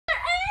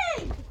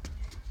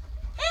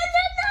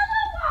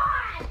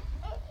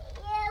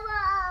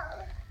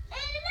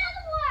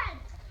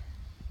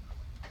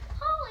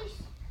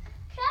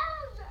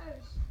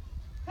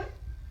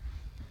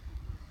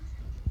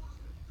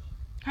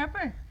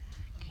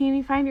Can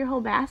you find your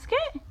whole basket?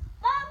 Mom,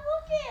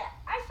 look it!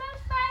 I found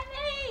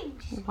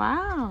 5 eggs!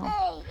 Wow.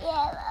 Hey,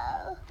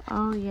 yellow.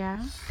 Oh,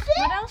 yeah. 6.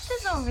 What else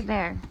is over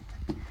there?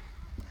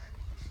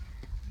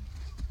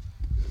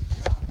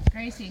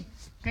 Gracie.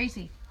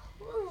 Gracie.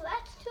 Ooh,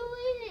 that's too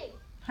easy.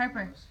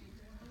 Harper.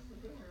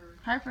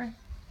 Harper.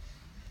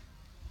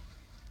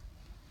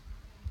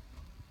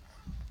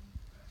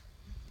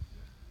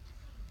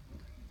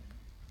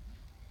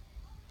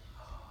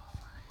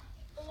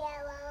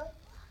 Yellow.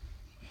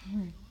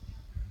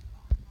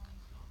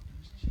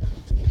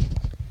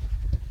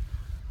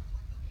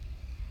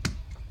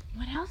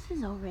 What else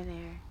is over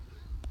there?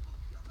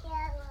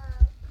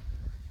 Yellow.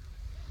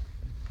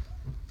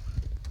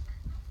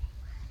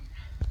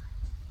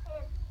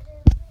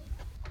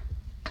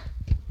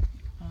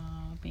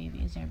 Oh, baby.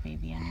 Is there a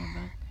baby on your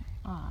book?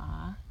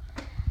 Aw.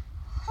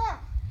 Huh.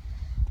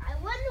 I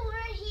wonder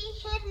where he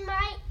hid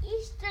my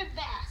Easter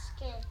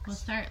basket. We'll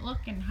start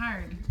looking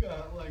hard. You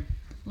got like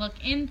Look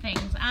in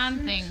things, on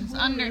 6 things,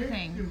 more under eggs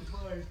things. to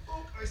find.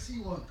 Oh, I see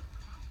one.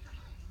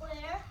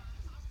 Where?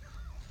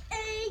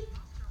 8,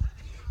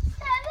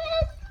 7.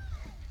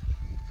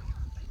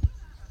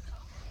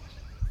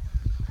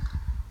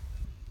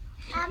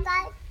 How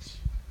much?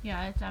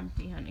 Yeah, it's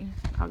empty, honey.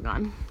 All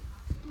gone.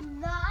 9.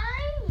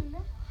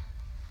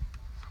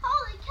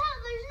 Holy cow,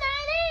 there's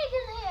 9 eggs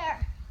in here.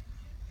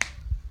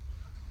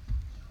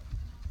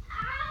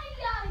 Ay,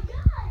 ay,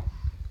 ay.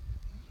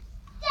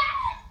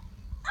 Dad!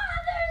 Oh,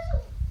 there's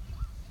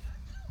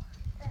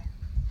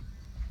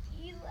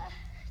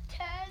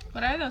 10,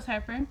 What are those,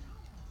 Harper?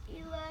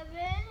 11,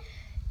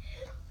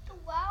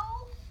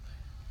 12,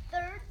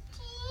 13.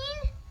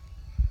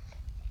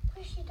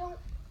 Wish you don't.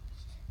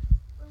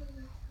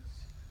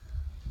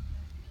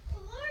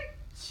 14.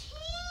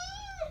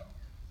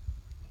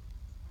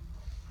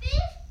 15.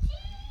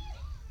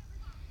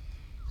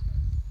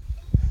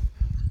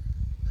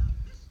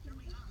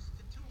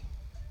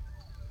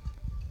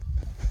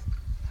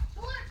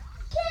 14.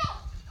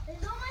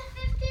 There's only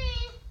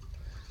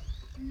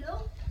 15.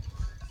 Nope.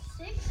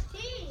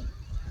 16.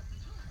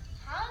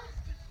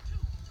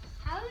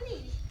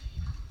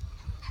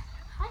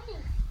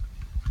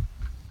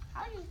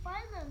 How do you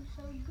find them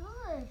so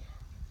good?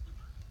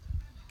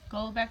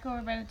 Go back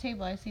over by the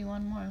table. I see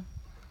one more.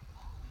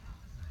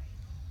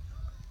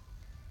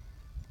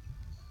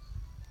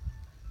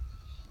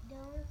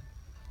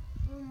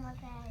 Don't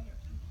look at it.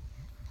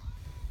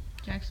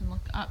 Jackson,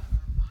 look up.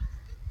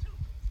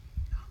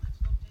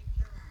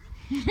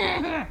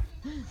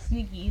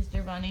 Sneaky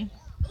Easter bunny.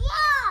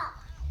 Yeah!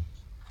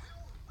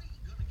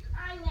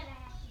 I'm gonna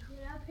have to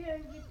get up here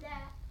and get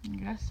that. I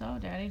guess so,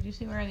 Daddy. Do you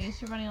see where the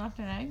Easter bunny left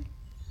an egg?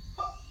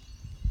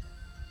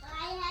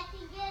 I have to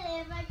get it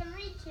if I can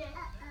reach it.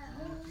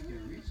 You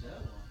can reach that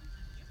one.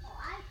 Oh,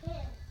 I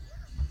can.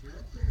 Get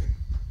up there.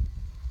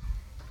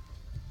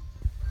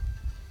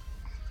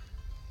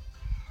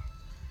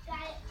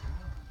 Got it.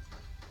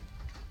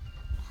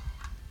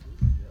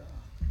 Good job.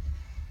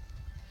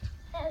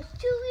 That was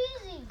too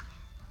easy.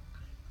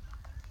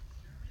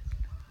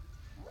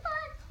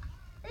 What?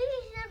 The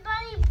Easter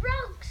bunny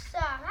broke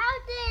some. How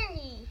dare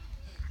he?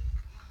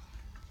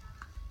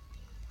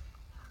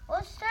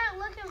 Let's start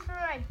looking for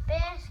my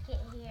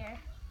basket here.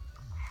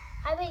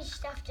 I may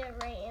stuffed it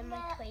right in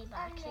my toy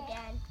box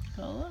again.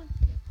 Go look.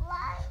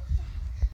 What?